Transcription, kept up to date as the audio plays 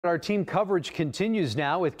Our team coverage continues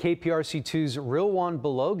now with KPRC2's Rilwan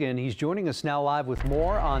Belogan. He's joining us now live with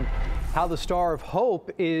more on how the Star of Hope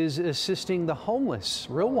is assisting the homeless.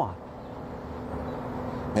 Rilwan.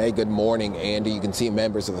 Hey, good morning, Andy. You can see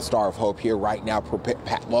members of the Star of Hope here right now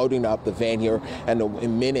loading up the van here, and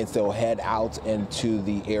in minutes they'll head out into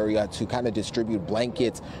the area to kind of distribute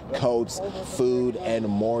blankets, coats, food, and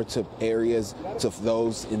more to areas to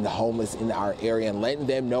those in the homeless in our area, and letting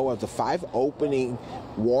them know of the 5 opening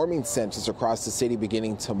warming centers across the city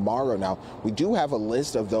beginning tomorrow. Now, we do have a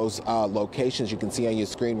list of those locations you can see on your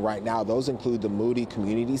screen right now. Those include the Moody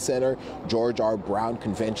Community Center, George R. Brown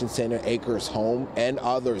Convention Center, Acres Home, and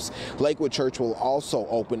others. Lakewood Church will also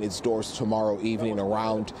open its doors tomorrow evening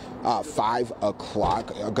around 5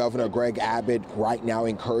 o'clock. Governor Greg Abbott right now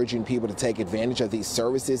encouraging people to take advantage of these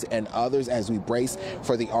services and others as we brace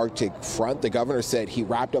for the Arctic front. The governor said he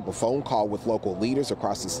wrapped up a phone call with local leaders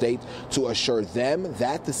across the state to assure them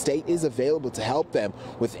that the state is available to help them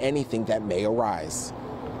with anything that may arise.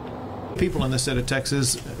 People in the state of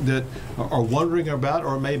Texas that are wondering about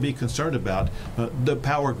or may be concerned about the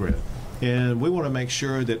power grid. And we want to make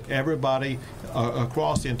sure that everybody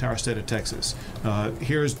across the entire state of Texas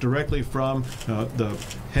hears directly from the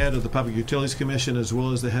head of the Public Utilities Commission as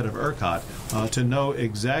well as the head of ERCOT to know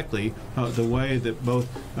exactly the way that both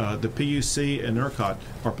the PUC and ERCOT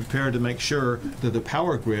are prepared to make sure that the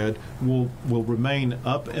power grid will remain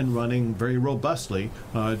up and running very robustly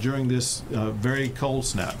during this very cold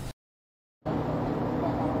snap.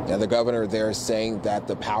 And the governor there is saying that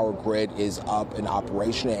the power grid is up and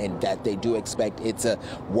operational and that they do expect it to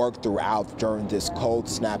work throughout during this cold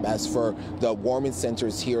snap. As for the warming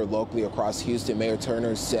centers here locally across Houston, Mayor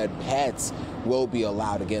Turner said pets will be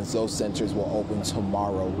allowed. Again, those centers will open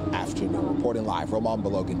tomorrow afternoon. Reporting live, Rilwan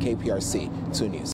Belogan, KPRC 2 News.